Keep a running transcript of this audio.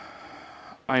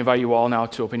I invite you all now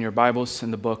to open your Bibles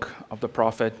in the book of the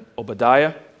prophet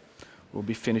Obadiah. We'll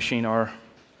be finishing our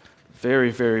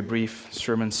very, very brief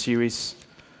sermon series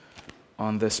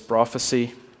on this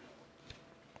prophecy.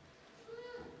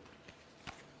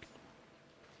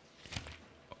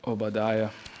 Obadiah,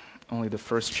 only the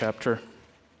first chapter.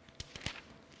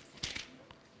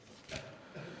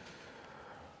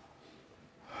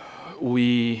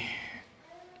 We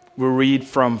will read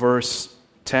from verse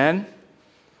 10,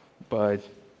 but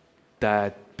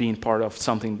that being part of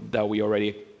something that we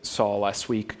already saw last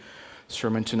week.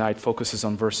 Sermon tonight focuses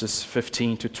on verses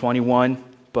 15 to 21,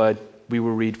 but we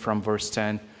will read from verse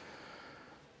 10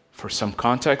 for some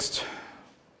context.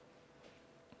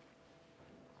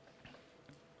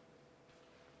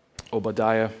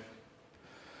 Obadiah,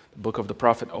 the book of the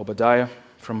prophet Obadiah,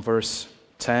 from verse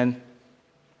 10.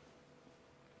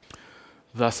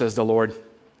 Thus says the Lord,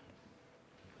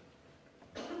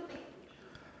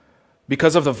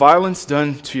 because of the violence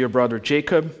done to your brother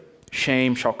Jacob,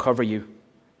 shame shall cover you,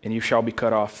 and you shall be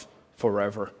cut off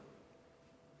forever.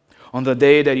 On the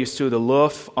day that you stood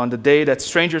aloof, on the day that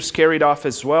strangers carried off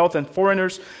his wealth and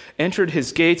foreigners entered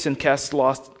his gates and cast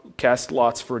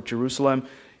lots for Jerusalem,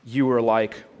 you were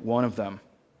like one of them.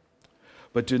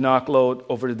 But do not gloat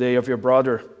over the day of your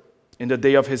brother in the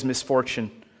day of his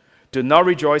misfortune. Do not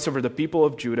rejoice over the people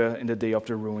of Judah in the day of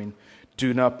their ruin.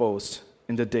 Do not boast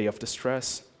in the day of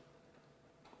distress.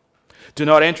 Do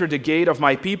not enter the gate of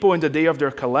my people in the day of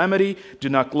their calamity. Do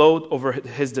not gloat over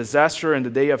his disaster in the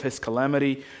day of his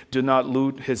calamity. Do not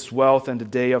loot his wealth in the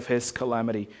day of his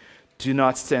calamity. Do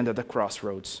not stand at the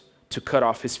crossroads to cut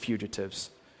off his fugitives.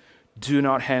 Do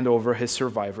not hand over his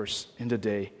survivors in the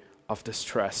day of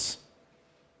distress.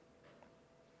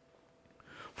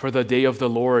 For the day of the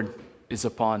Lord is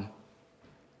upon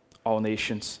all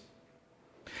nations.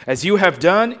 As you have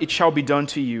done, it shall be done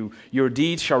to you. Your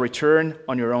deeds shall return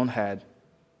on your own head.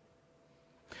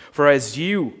 For as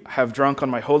you have drunk on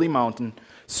my holy mountain,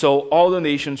 so all the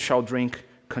nations shall drink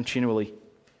continually.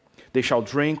 They shall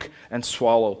drink and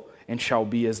swallow, and shall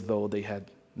be as though they had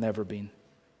never been.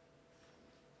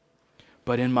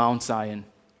 But in Mount Zion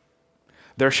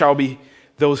there shall be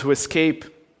those who escape,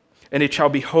 and it shall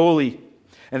be holy,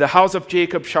 and the house of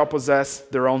Jacob shall possess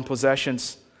their own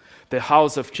possessions. The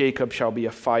house of Jacob shall be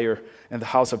a fire, and the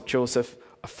house of Joseph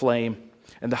a flame,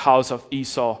 and the house of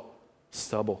Esau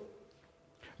stubble.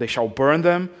 They shall burn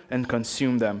them and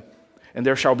consume them, and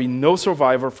there shall be no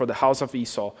survivor for the house of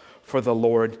Esau, for the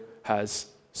Lord has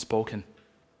spoken.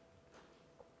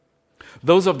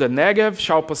 Those of the Negev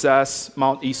shall possess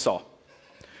Mount Esau,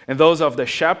 and those of the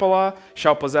Shephelah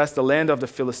shall possess the land of the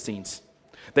Philistines.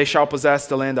 They shall possess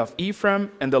the land of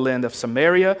Ephraim and the land of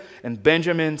Samaria, and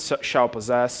Benjamin shall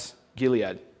possess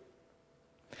Gilead.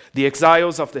 The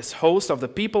exiles of this host of the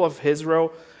people of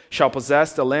Israel shall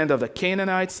possess the land of the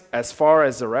Canaanites as far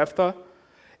as Zarephath,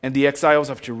 and the exiles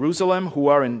of Jerusalem who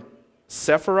are in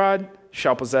Sepharad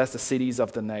shall possess the cities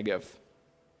of the Negev.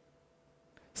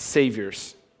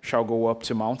 Saviors shall go up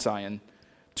to Mount Zion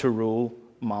to rule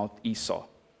Mount Esau,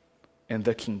 and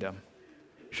the kingdom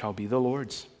shall be the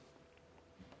Lord's.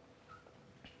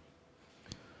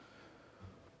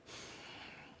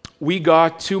 We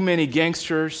got too many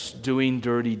gangsters doing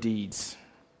dirty deeds,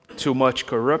 too much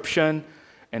corruption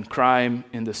and crime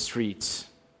in the streets.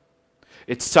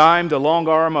 It's time the long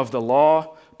arm of the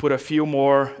law put a few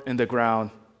more in the ground.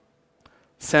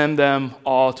 Send them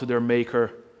all to their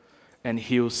maker, and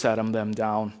he'll settle them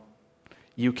down.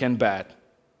 You can bet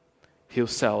he'll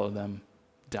settle them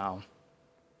down.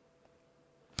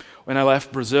 When I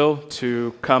left Brazil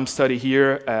to come study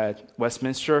here at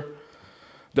Westminster,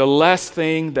 the last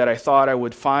thing that I thought I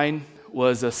would find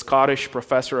was a Scottish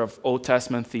professor of Old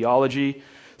Testament theology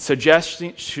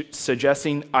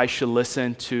suggesting I should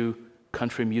listen to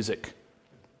country music.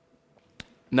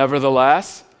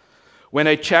 Nevertheless, when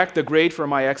I checked the grade for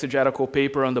my exegetical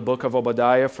paper on the book of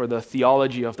Obadiah for the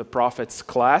Theology of the Prophets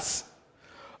class,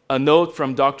 a note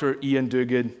from Dr. Ian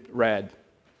Duguid read,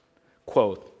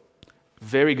 quote,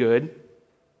 "Very good.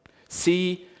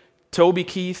 See Toby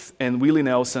Keith and Willie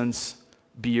Nelson's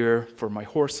Beer for My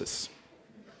Horses."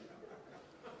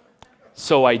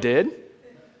 So I did,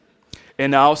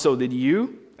 and now so did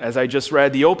you, as I just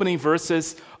read the opening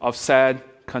verses of Sad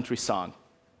Country Song.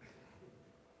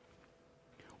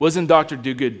 Wasn't Dr.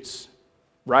 Duguid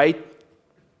right?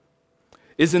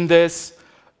 Isn't this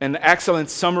an excellent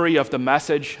summary of the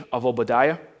message of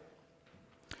Obadiah?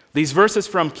 These verses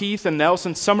from Keith and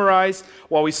Nelson summarize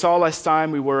what we saw last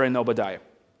time we were in Obadiah.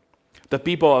 The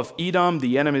people of Edom,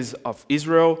 the enemies of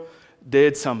Israel,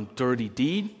 did some dirty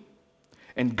deed,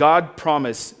 and God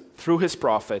promised through his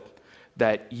prophet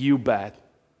that you bet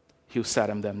he'll set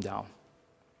them down.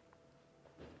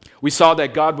 We saw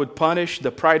that God would punish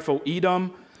the prideful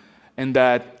Edom, and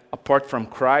that apart from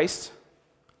Christ,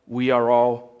 we are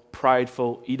all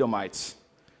prideful Edomites,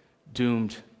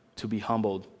 doomed to be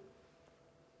humbled.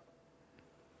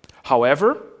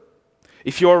 However,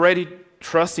 if you already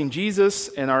trust in Jesus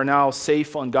and are now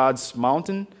safe on God's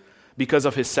mountain because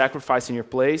of his sacrifice in your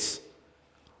place,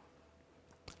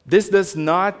 this does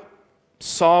not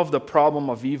solve the problem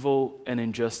of evil and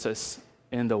injustice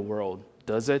in the world,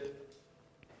 does it?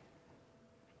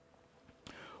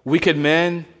 Wicked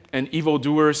men and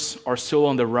evildoers are still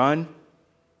on the run,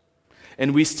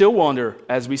 and we still wonder,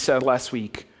 as we said last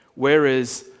week, where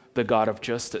is the God of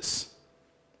justice?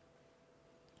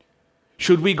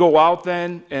 Should we go out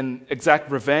then and exact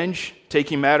revenge,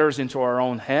 taking matters into our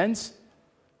own hands?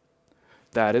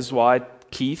 That is what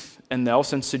Keith and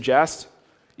Nelson suggest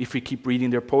if we keep reading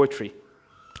their poetry.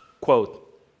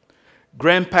 Quote,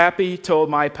 "Grandpappy told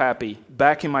my pappy,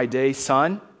 back in my day,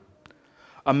 son,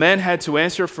 a man had to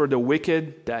answer for the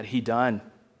wicked that he done.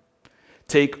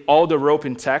 Take all the rope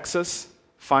in Texas,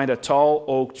 find a tall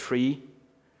oak tree,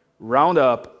 round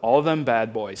up all them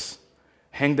bad boys,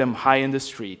 hang them high in the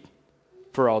street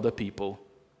for all the people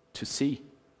to see."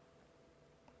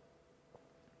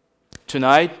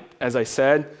 Tonight, as I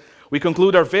said, we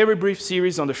conclude our very brief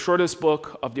series on the shortest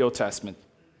book of the Old Testament.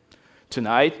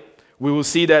 Tonight, we will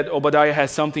see that Obadiah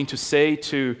has something to say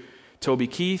to Toby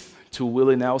Keith, to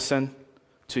Willie Nelson,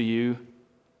 to you,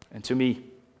 and to me.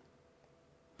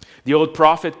 The old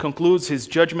prophet concludes his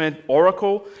judgment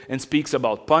oracle and speaks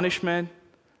about punishment,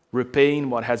 repaying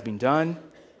what has been done,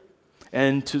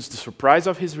 and to the surprise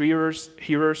of his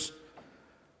hearers,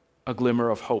 a glimmer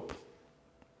of hope.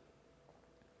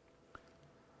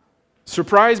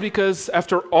 Surprise because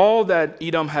after all that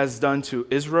Edom has done to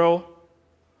Israel,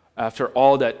 after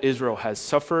all that Israel has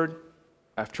suffered,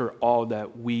 after all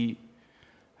that we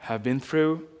have been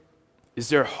through, is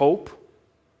there hope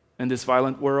in this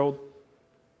violent world?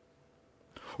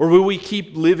 Or will we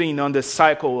keep living on this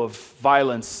cycle of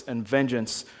violence and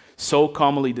vengeance so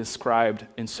commonly described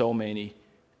in so many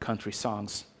country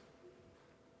songs?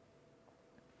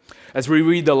 As we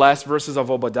read the last verses of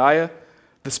Obadiah,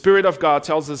 the Spirit of God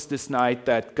tells us this night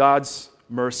that God's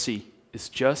mercy is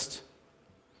just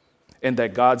and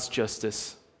that God's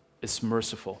justice is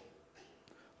merciful.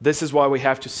 This is what we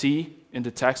have to see in the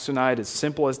text tonight, as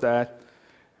simple as that.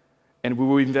 And we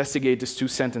will investigate these two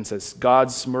sentences.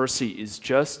 God's mercy is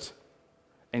just,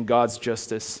 and God's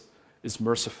justice is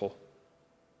merciful.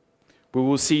 We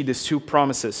will see these two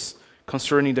promises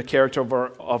concerning the character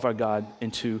of our God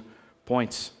in 2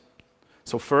 points.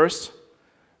 So first,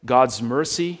 God's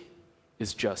mercy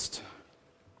is just.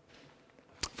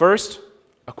 First,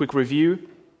 a quick review.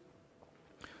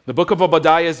 The book of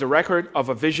Obadiah is the record of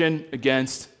a vision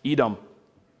against Edom.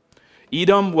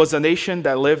 Edom was a nation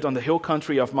that lived on the hill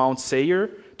country of Mount Seir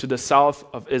to the south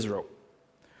of Israel.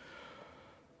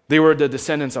 They were the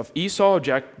descendants of Esau,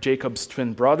 Jacob's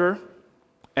twin brother,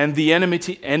 and the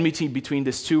enmity between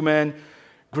these two men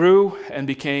grew and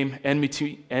became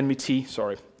enmity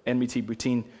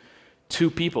between two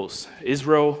peoples,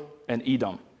 Israel and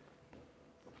Edom.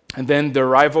 And then the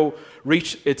rival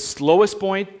reached its lowest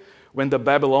point when the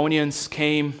Babylonians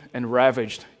came and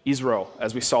ravaged Israel,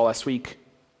 as we saw last week.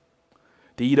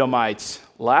 The Edomites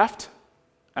laughed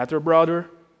at their brother,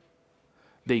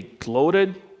 they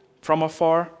gloated from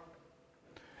afar,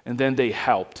 and then they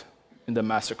helped in the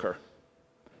massacre,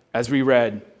 as we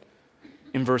read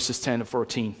in verses 10 to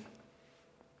 14.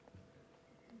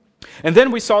 And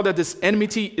then we saw that this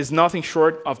enmity is nothing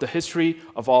short of the history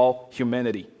of all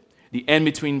humanity. The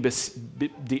enmity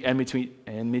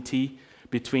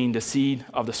between the seed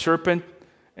of the serpent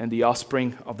and the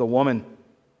offspring of the woman.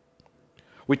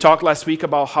 We talked last week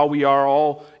about how we are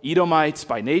all Edomites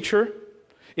by nature,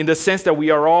 in the sense that we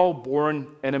are all born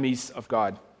enemies of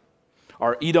God.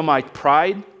 Our Edomite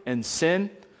pride and sin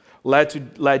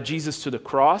led Jesus to the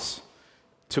cross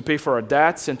to pay for our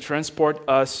debts and transport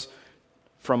us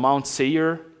from Mount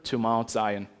Seir to Mount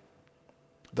Zion,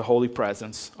 the holy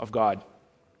presence of God.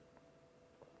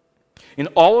 In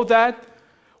all of that,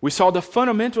 we saw the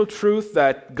fundamental truth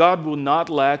that God will not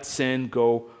let sin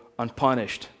go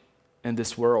unpunished in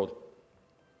this world.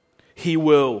 He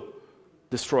will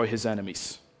destroy his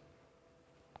enemies.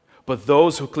 But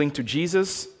those who cling to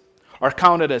Jesus are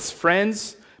counted as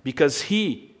friends because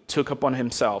he took upon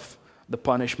himself the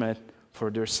punishment for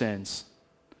their sins.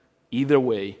 Either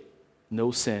way,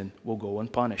 no sin will go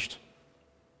unpunished.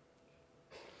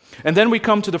 And then we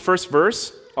come to the first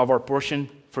verse of our portion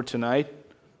for tonight.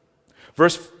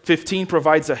 Verse 15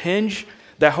 provides a hinge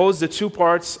that holds the two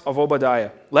parts of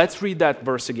Obadiah. Let's read that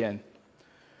verse again.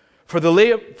 For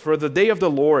the day of the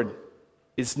Lord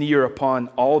is near upon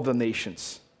all the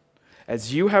nations.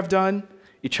 As you have done,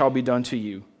 it shall be done to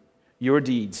you. Your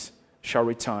deeds shall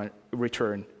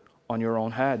return on your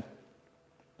own head.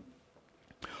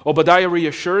 Obadiah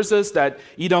reassures us that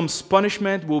Edom's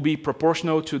punishment will be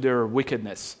proportional to their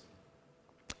wickedness.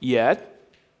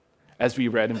 Yet, as we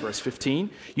read in verse 15,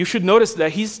 you should notice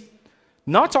that he's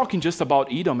not talking just about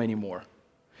Edom anymore.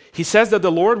 He says that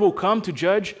the Lord will come to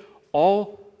judge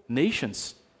all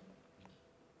nations.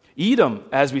 Edom,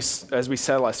 as we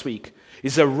said last week,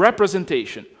 is a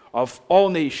representation of all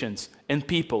nations and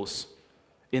peoples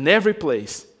in every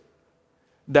place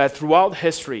that throughout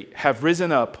history have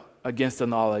risen up against the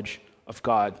knowledge of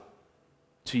God,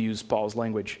 to use Paul's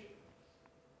language.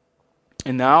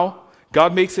 And now,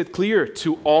 God makes it clear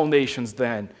to all nations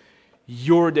then,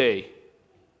 your day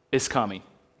is coming,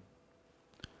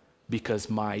 because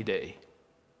my day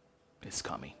is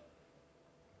coming.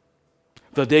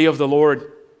 The day of the Lord,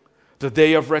 the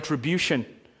day of retribution,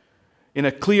 in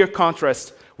a clear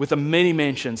contrast with the many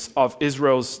mentions of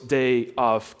Israel's day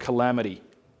of calamity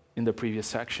in the previous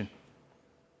section.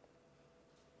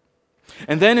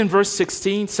 And then in verse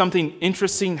 16, something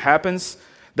interesting happens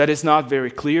that is not very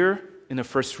clear in the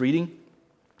first reading.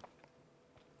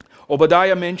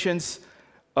 Obadiah mentions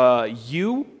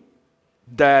you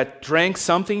that drank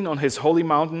something on his holy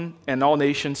mountain, and all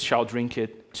nations shall drink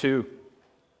it too.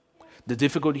 The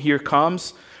difficulty here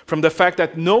comes from the fact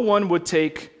that no one would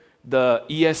take the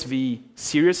ESV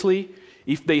seriously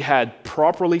if they had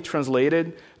properly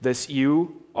translated this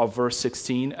you of verse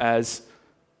 16 as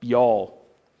y'all.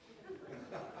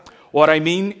 What I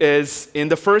mean is, in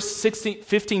the first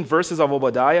 15 verses of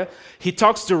Obadiah, he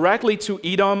talks directly to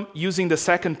Edom using the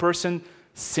second person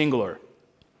singular.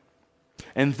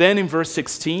 And then in verse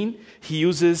 16, he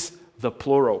uses the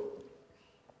plural,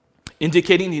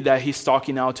 indicating that he's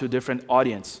talking now to a different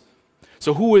audience.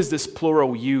 So who is this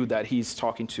plural you that he's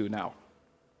talking to now?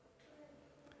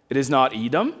 It is not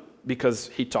Edom, because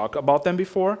he talked about them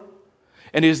before.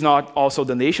 And it is not also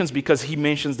the nations, because he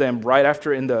mentions them right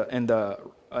after in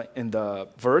the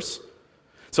verse.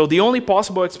 So the only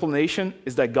possible explanation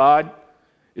is that God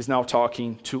is now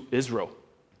talking to Israel,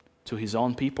 to his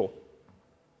own people.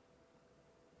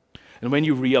 And when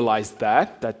you realize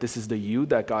that this is the you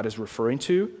that God is referring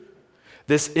to,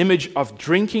 this image of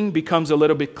drinking becomes a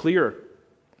little bit clearer.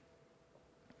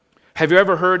 Have you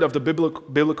ever heard of the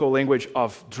biblical language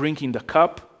of drinking the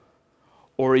cup,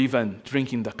 or even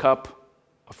drinking the cup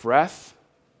of wrath?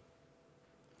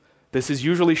 This is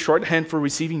usually shorthand for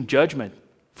receiving judgment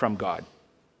from God.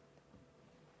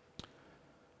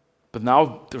 But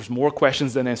now there's more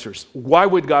questions than answers. Why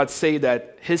would God say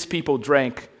that his people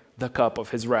drank the cup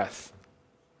of his wrath?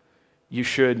 You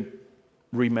should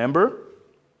remember,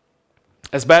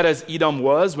 as bad as Edom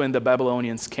was when the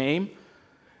Babylonians came,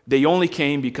 they only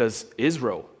came because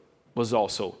Israel was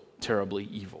also terribly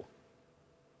evil.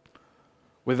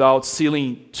 Without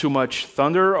stealing too much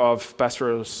thunder of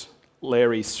Pastor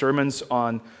Larry's sermons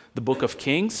on the book of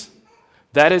Kings,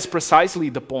 that is precisely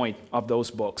the point of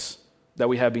those books that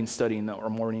we have been studying in our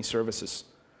morning services.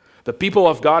 The people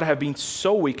of God have been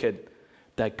so wicked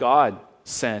that God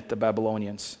sent the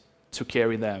Babylonians to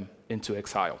carry them into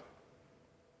exile.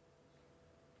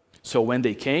 So when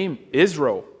they came,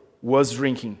 Israel was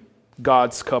drinking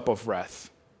God's cup of wrath.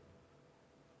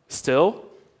 Still,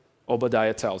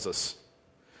 Obadiah tells us,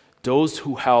 those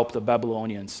who helped the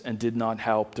Babylonians and did not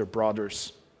help their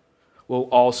brothers will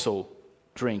also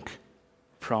drink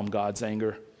from God's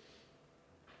anger.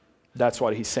 That's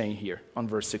what he's saying here on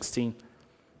verse 16.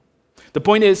 The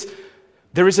point is,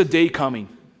 there is a day coming,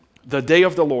 the day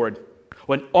of the Lord,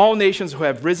 when all nations who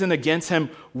have risen against him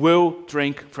will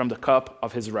drink from the cup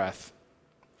of his wrath.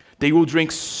 They will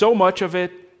drink so much of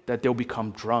it that they'll become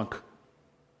drunk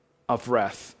of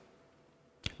wrath.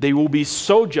 They will be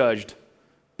so judged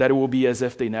that it will be as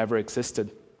if they never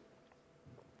existed.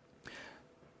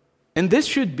 And this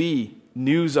should be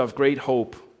news of great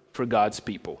hope for God's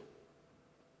people.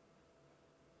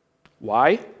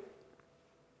 Why?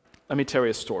 Let me tell you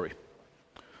a story.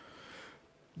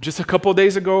 Just a couple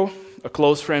days ago, a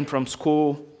close friend from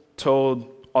school told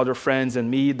other friends and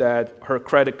me that her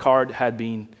credit card had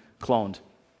been cloned.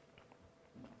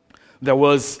 There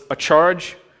was a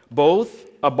charge both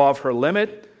above her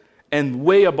limit and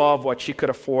way above what she could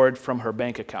afford from her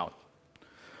bank account.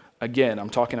 Again, I'm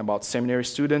talking about seminary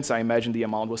students. I imagine the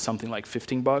amount was something like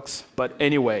 $15. But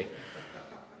anyway,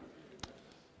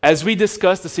 as we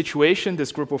discussed the situation,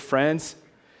 this group of friends,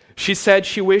 she said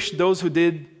she wished those who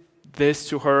did this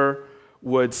to her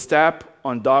would step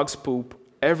on dog's poop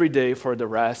every day for the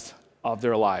rest of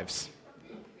their lives.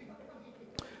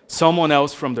 Someone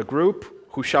else from the group,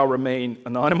 who shall remain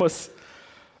anonymous,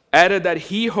 added that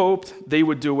he hoped they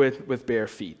would do it with bare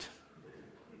feet.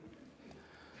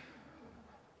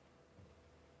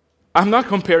 I'm not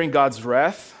comparing God's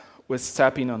wrath with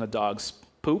stepping on a dog's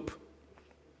poop.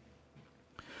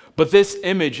 But this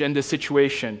image and this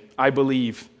situation, I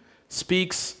believe,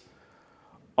 speaks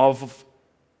of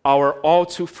our all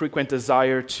too frequent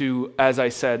desire to, as I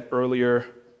said earlier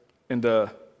in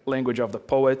the language of the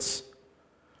poets,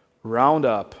 round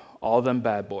up all them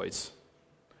bad boys,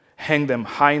 hang them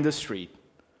high in the street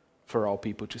for all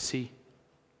people to see.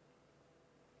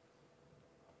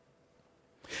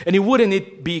 And wouldn't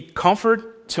it be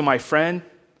comfort to my friend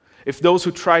if those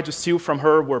who tried to steal from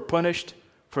her were punished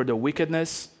for the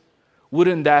wickedness?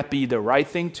 Wouldn't that be the right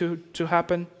thing to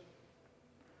happen?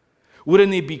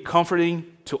 Wouldn't it be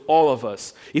comforting to all of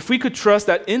us if we could trust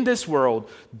that in this world,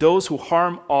 those who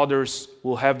harm others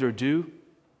will have their due?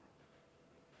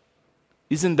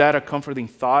 Isn't that a comforting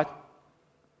thought?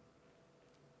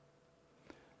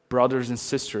 Brothers and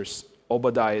sisters,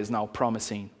 Obadiah is now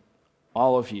promising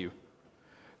all of you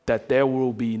that there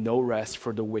will be no rest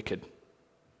for the wicked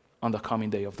on the coming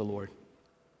day of the Lord.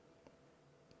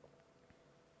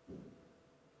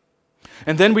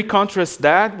 And then we contrast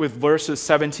that with verses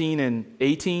 17 and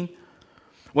 18,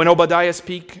 when Obadiah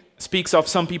speaks of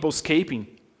some people escaping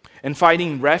and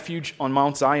finding refuge on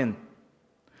Mount Zion.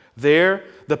 There,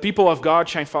 the people of God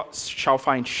shall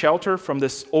find shelter from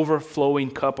this overflowing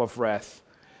cup of wrath.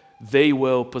 They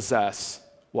will possess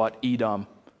what Edom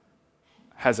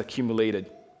has accumulated.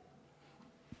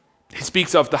 He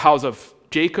speaks of the house of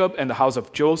Jacob and the house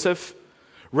of Joseph,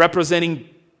 representing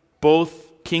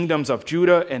both kingdoms of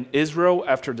Judah and Israel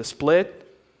after the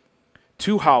split.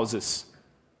 Two houses,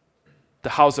 the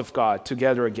house of God,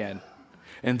 together again.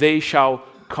 And they shall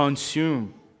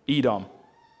consume Edom.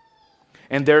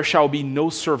 And there shall be no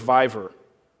survivor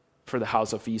for the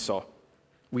house of Esau.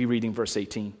 We read in verse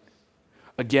 18.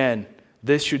 Again,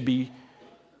 this should be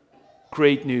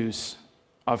great news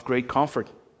of great comfort.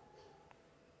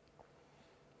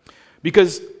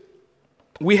 Because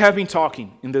we have been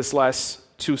talking in this last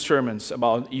 2 sermons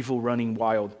about evil running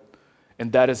wild,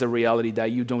 and that is a reality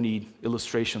that you don't need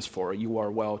illustrations for. You are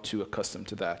well too accustomed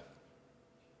to that.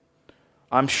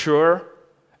 I'm sure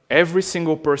every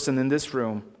single person in this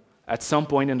room at some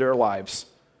point in their lives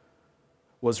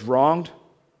was wronged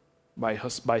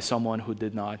by someone who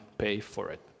did not pay for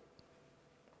it.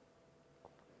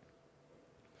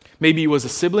 Maybe it was a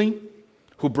sibling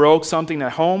who broke something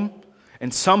at home,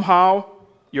 and somehow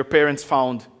your parents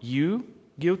found you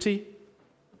guilty.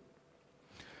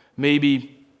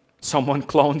 Maybe someone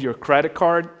cloned your credit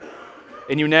card,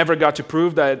 and you never got to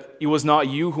prove that it was not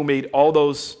you who made all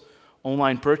those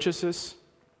online purchases.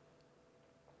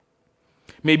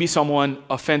 Maybe someone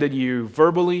offended you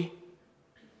verbally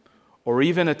or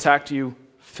even attacked you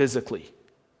physically,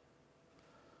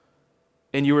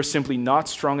 and you were simply not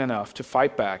strong enough to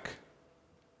fight back,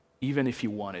 even if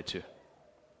you wanted to.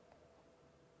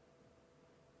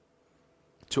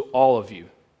 To all of you,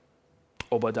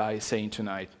 Obadiah is saying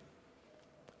tonight,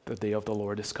 the day of the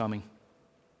Lord is coming.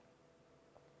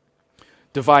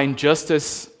 Divine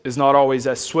justice is not always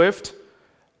as swift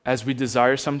as we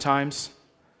desire sometimes,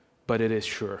 but it is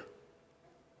sure.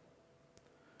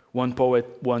 One poet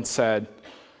once said,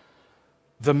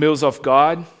 "The mills of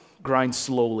God grind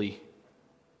slowly,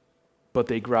 but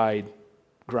they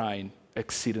grind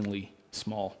exceedingly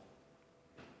small."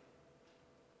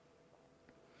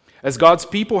 As God's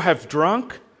people have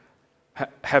drank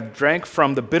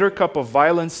from the bitter cup of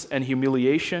violence and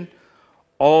humiliation,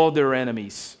 all their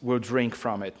enemies will drink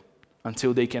from it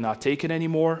until they cannot take it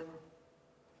anymore,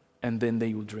 and then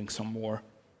they will drink some more.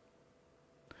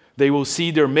 They will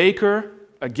see their Maker,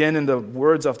 again in the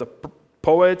words of the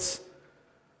poets,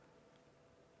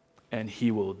 and He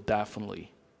will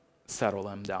definitely settle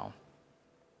them down.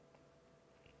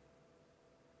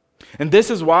 And this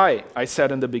is why I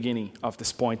said in the beginning of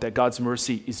this point that God's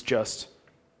mercy is just.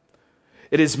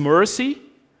 It is mercy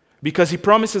because He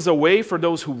promises a way for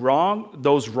those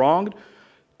wronged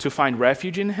to find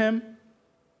refuge in Him.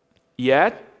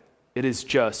 Yet, it is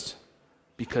just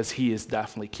because He is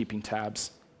definitely keeping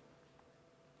tabs.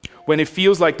 When it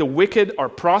feels like the wicked are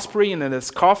prospering and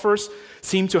His coffers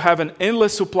seem to have an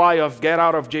endless supply of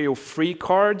get-out-of-jail-free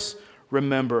cards,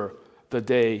 remember the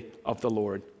day of the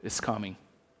Lord is coming.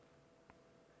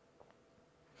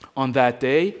 On that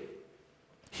day,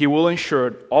 He will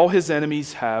ensure all His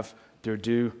enemies have their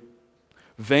due.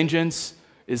 Vengeance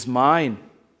is mine,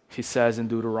 He says in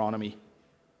Deuteronomy.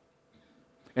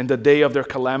 And the day of their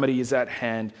calamity is at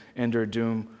hand, and their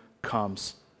doom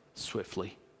comes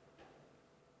swiftly.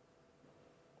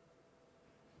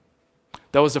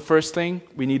 That was the first thing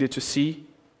we needed to see.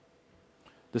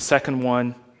 The second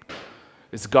one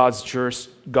is God's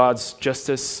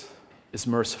justice is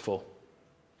merciful.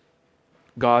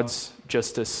 God's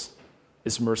justice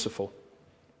is merciful.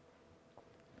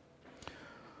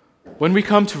 When we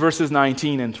come to verses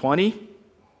 19 and 20,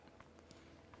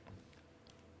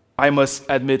 I must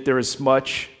admit there is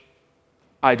much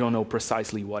I don't know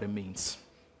precisely what it means.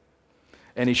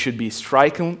 And it should be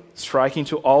striking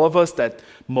to all of us that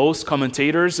most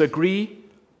commentators agree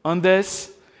on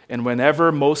this. And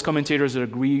whenever most commentators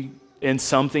agree in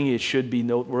something, it should be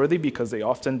noteworthy because they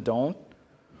often don't.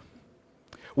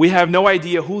 We have no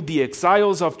idea who the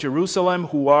exiles of Jerusalem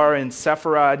who are in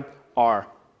Sepharad are,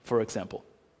 for example.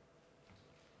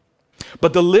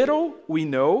 But the little we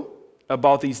know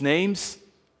about these names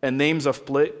and names of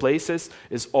places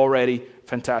is already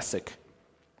fantastic.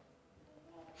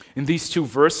 In these two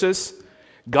verses,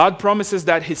 God promises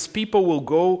that his people will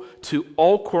go to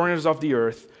all corners of the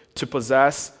earth to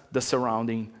possess the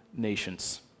surrounding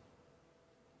nations.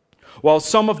 While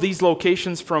some of these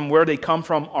locations from where they come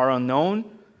from are unknown,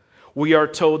 we are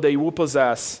told they will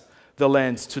possess the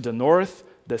lands to the north,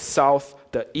 the south,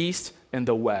 the east, and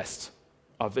the west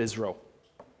of Israel.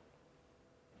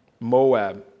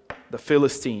 Moab, the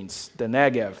Philistines, the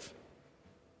Negev.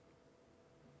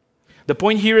 The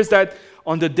point here is that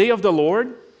on the day of the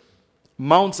Lord,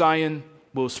 Mount Zion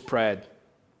will spread.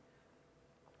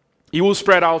 It will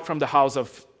spread out from the house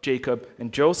of Jacob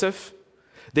and Joseph.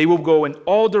 They will go in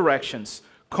all directions,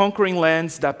 conquering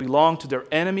lands that belong to their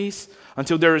enemies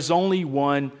until there is only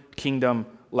one kingdom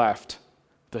left,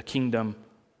 the kingdom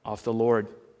of the Lord,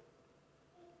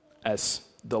 as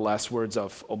the last words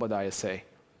of Obadiah say.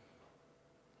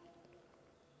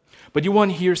 But you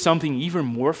want to hear something even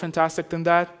more fantastic than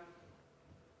that?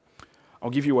 I'll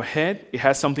give you a hint. It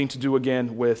has something to do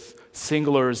again with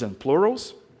singulars and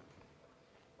plurals.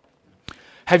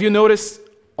 Have you noticed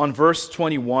on verse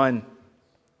 21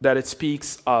 that it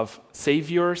speaks of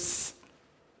saviors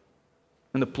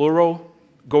in the plural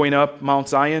going up Mount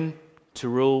Zion to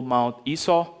rule Mount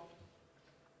Esau?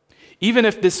 Even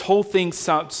if this whole thing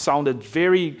sounded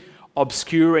very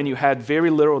obscure and you had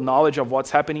very little knowledge of what's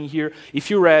happening here,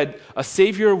 if you read, a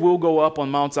savior will go up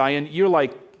on Mount Zion, you're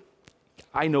like,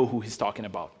 I know who he's talking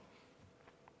about.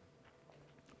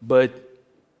 But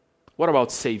what about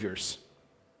saviors?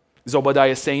 Is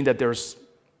Obadiah saying that there's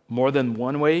more than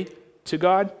one way to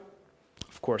God?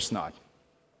 Of course not.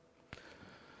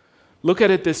 Look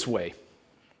at it this way.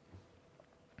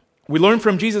 We learn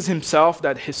from Jesus himself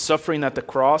that his suffering at the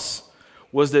cross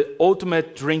was the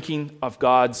ultimate drinking of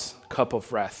God's cup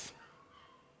of wrath.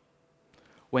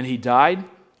 When he died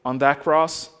on that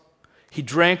cross, he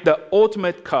drank the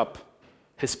ultimate cup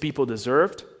his people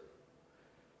deserved,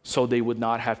 so they would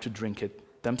not have to drink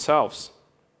it themselves.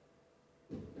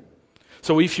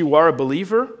 So if you are a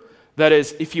believer, that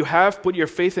is, if you have put your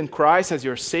faith in Christ as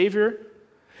your Savior,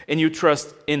 and you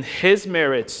trust in his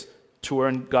merits to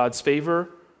earn God's favor,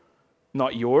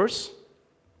 not yours,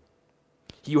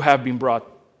 you have been brought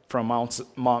from Mount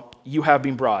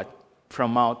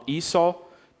Esau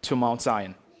to Mount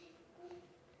Zion.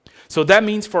 So that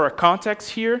means, for our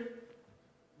context here,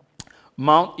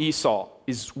 Mount Esau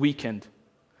is weakened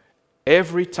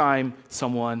every time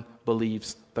someone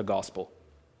believes the gospel,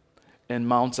 and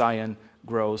Mount Zion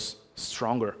grows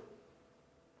stronger.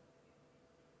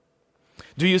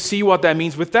 Do you see what that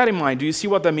means? With that in mind, do you see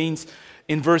what that means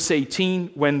in verse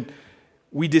 18 when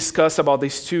we discuss about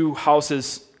these two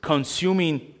houses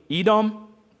consuming Edom?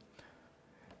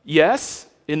 Yes,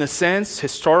 in a sense,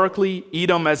 historically,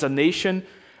 Edom as a nation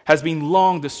has been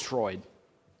long destroyed.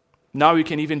 Now you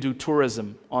can even do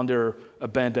tourism on their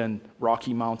abandoned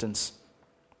Rocky Mountains.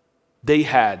 They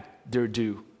had their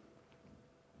due.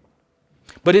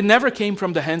 But it never came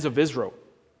from the hands of Israel.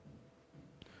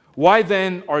 Why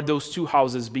then are those two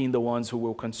houses being the ones who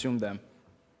will consume them?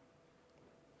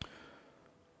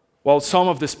 While some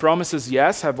of these promises,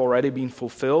 yes, have already been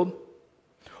fulfilled,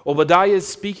 Obadiah is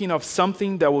speaking of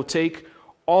something that will take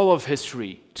all of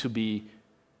history to be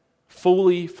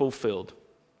fully fulfilled.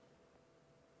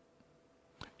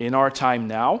 In our time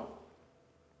now,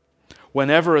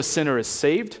 whenever a sinner is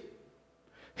saved,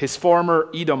 his former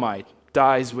Edomite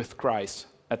dies with Christ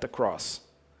at the cross,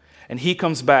 and he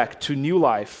comes back to new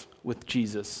life with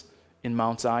Jesus in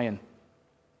Mount Zion.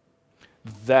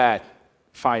 That,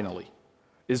 finally,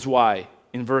 is why,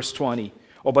 in verse 20,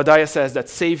 Obadiah says that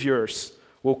saviors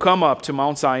will come up to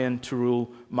Mount Zion to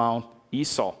rule Mount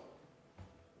Esau.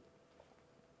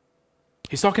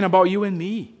 He's talking about you and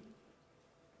me.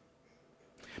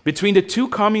 Between the two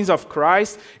comings of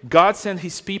Christ, God sent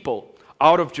his people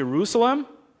out of Jerusalem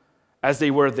as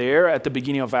they were there at the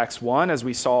beginning of Acts 1, as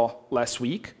we saw last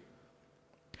week.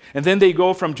 And then they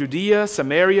go from Judea,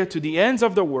 Samaria, to the ends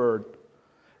of the world,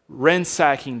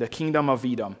 ransacking the kingdom of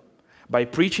Edom by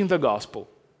preaching the gospel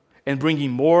and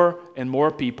bringing more and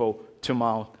more people to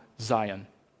Mount Zion.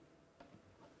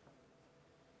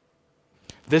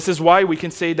 This is why we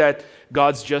can say that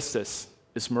God's justice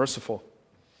is merciful.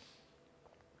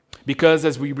 Because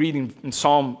as we read in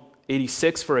Psalm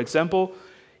 86, for example,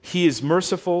 He is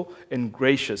merciful and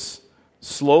gracious,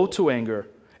 slow to anger,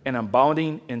 and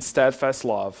abounding in steadfast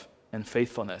love and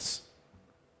faithfulness.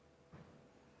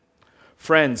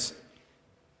 Friends,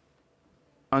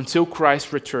 until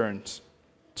Christ returns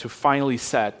to finally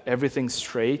set everything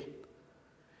straight,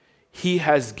 He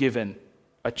has given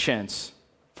a chance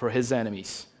for His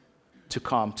enemies to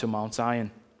come to Mount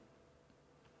Zion.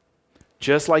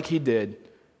 Just like He did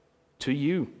to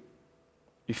you,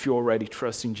 if you already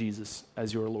trust in Jesus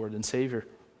as your Lord and Savior.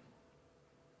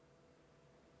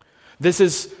 This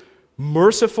is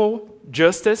merciful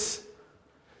justice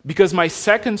because my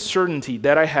second certainty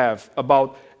that I have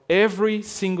about every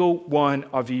single one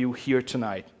of you here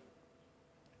tonight,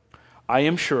 I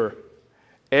am sure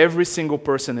every single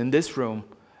person in this room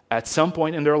at some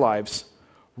point in their lives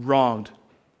wronged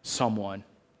someone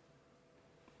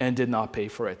and did not pay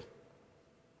for it.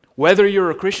 Whether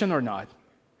you're a Christian or not,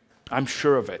 I'm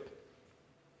sure of it.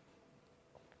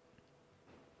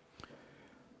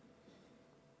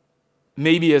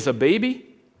 Maybe as a baby,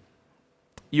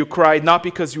 you cried not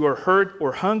because you were hurt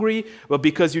or hungry, but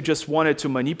because you just wanted to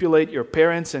manipulate your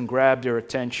parents and grab their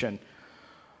attention.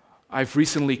 I've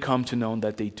recently come to know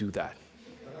that they do that.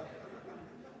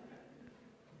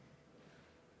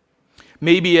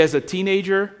 Maybe as a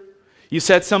teenager, you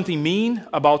said something mean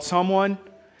about someone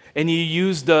and you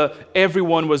used the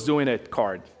everyone was doing it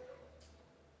card.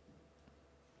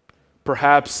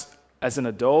 Perhaps as an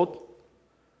adult,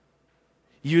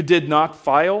 you did not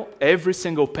file every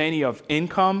single penny of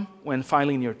income when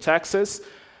filing your taxes,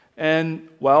 and,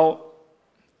 well,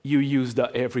 you used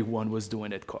the everyone was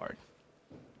doing it card.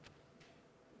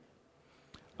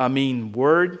 A mean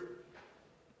word,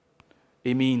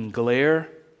 a mean glare,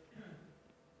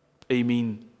 a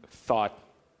mean thought.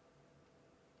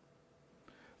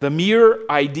 The mere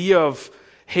idea of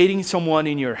hating someone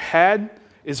in your head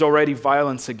is already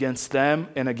violence against them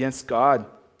and against God,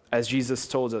 as Jesus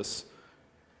told us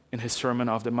in His Sermon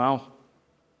on the Mount.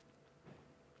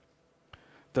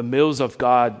 The mills of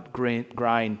God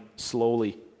grind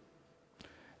slowly.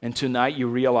 And tonight you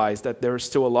realize that there is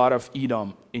still a lot of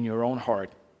Edom in your own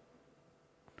heart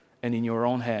and in your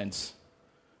own hands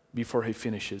before He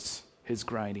finishes His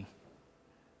grinding.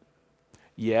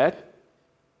 Yet,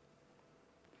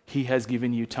 He has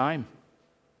given you time.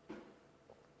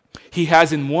 He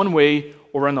has in one way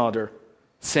or another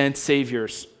sent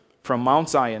saviors from Mount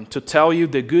Zion to tell you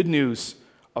the good news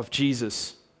of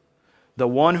Jesus, the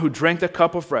one who drank the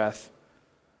cup of wrath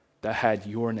that had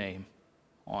your name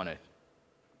on it.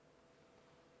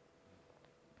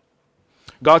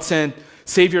 God sent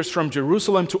saviors from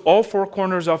Jerusalem to all four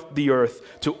corners of the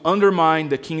earth to undermine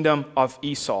the kingdom of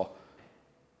Esau.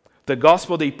 The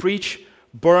gospel they preach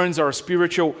burns our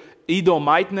spiritual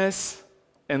Edomiteness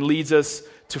and leads us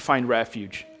to find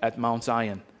refuge at Mount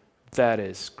Zion. That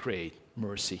is great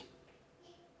mercy.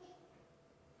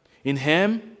 In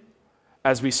Him,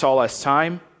 as we saw last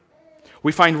time,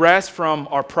 we find rest from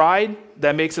our pride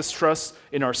that makes us trust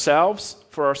in ourselves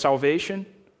for our salvation,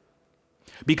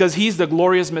 because He's the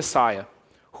glorious Messiah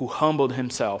who humbled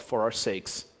Himself for our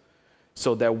sakes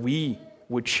so that we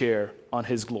would share on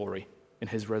His glory in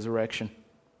His resurrection.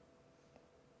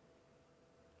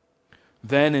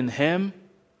 Then in Him,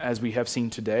 as we have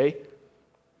seen today,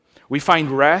 we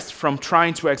find rest from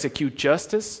trying to execute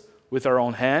justice with our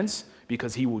own hands,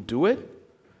 because He will do it.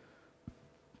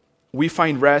 We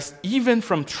find rest even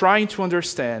from trying to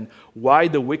understand why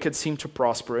the wicked seem to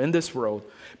prosper in this world,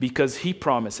 because He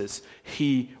promises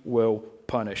He will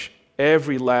punish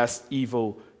every last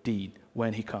evil deed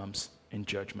when He comes in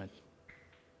judgment.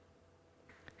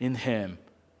 In Him,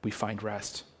 we find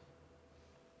rest.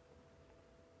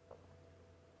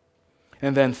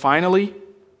 And then finally,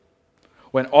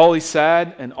 when all is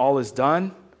said and all is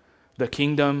done, the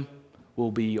kingdom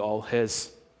will be all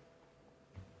His.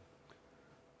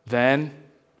 Then,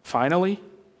 finally,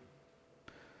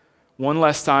 one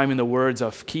last time in the words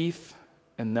of Keith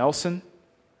and Nelson,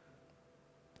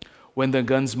 when the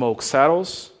gunsmoke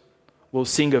settles, we'll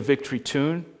sing a victory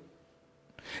tune,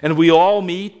 and we all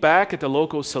meet back at the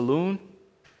local saloon.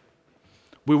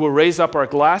 We will raise up our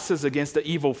glasses against the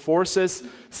evil forces,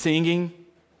 singing,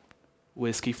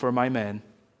 "Whiskey for my men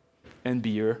and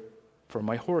beer for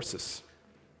my horses."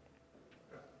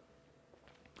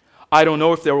 I don't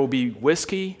know if there will be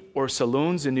whiskey or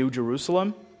saloons in New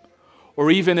Jerusalem,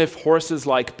 or even if horses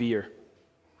like beer.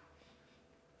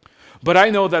 But I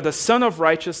know that the Son of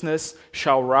Righteousness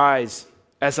shall rise,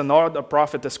 as another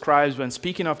prophet describes when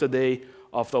speaking of the day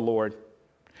of the Lord.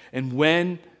 And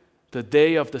when the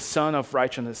day of the Son of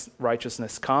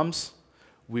Righteousness comes,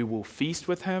 we will feast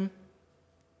with him,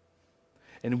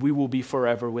 and we will be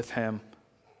forever with him,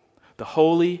 the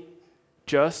holy,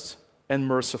 just, and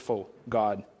merciful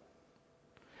God.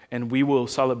 And we will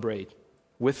celebrate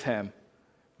with him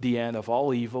the end of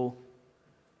all evil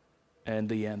and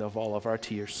the end of all of our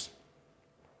tears.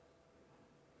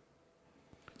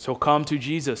 So come to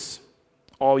Jesus,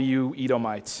 all you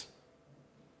Edomites,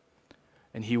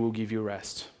 and he will give you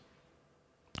rest.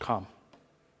 Come.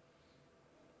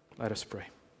 Let us pray.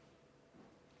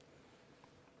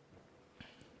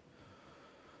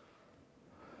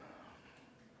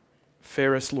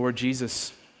 Fairest Lord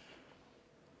Jesus,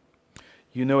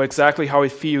 you know exactly how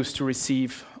it feels to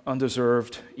receive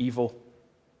undeserved evil.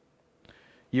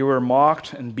 You were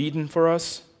mocked and beaten for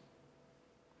us.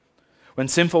 When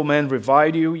sinful men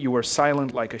reviled you, you were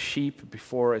silent like a sheep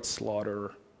before its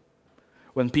slaughterer.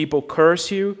 When people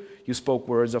curse you, you spoke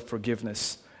words of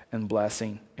forgiveness and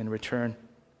blessing in return.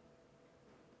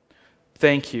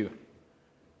 Thank you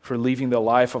for living the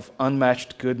life of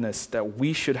unmatched goodness that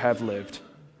we should have lived,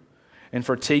 and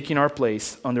for taking our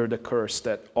place under the curse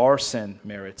that our sin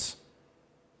merits.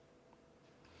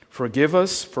 Forgive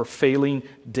us for failing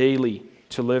daily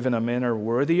to live in a manner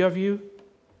worthy of you,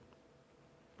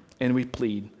 and we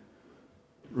plead,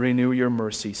 renew your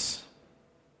mercies,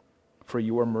 for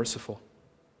you are merciful.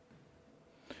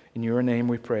 In your name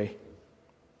we pray,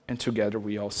 and together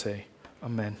we all say,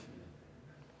 Amen.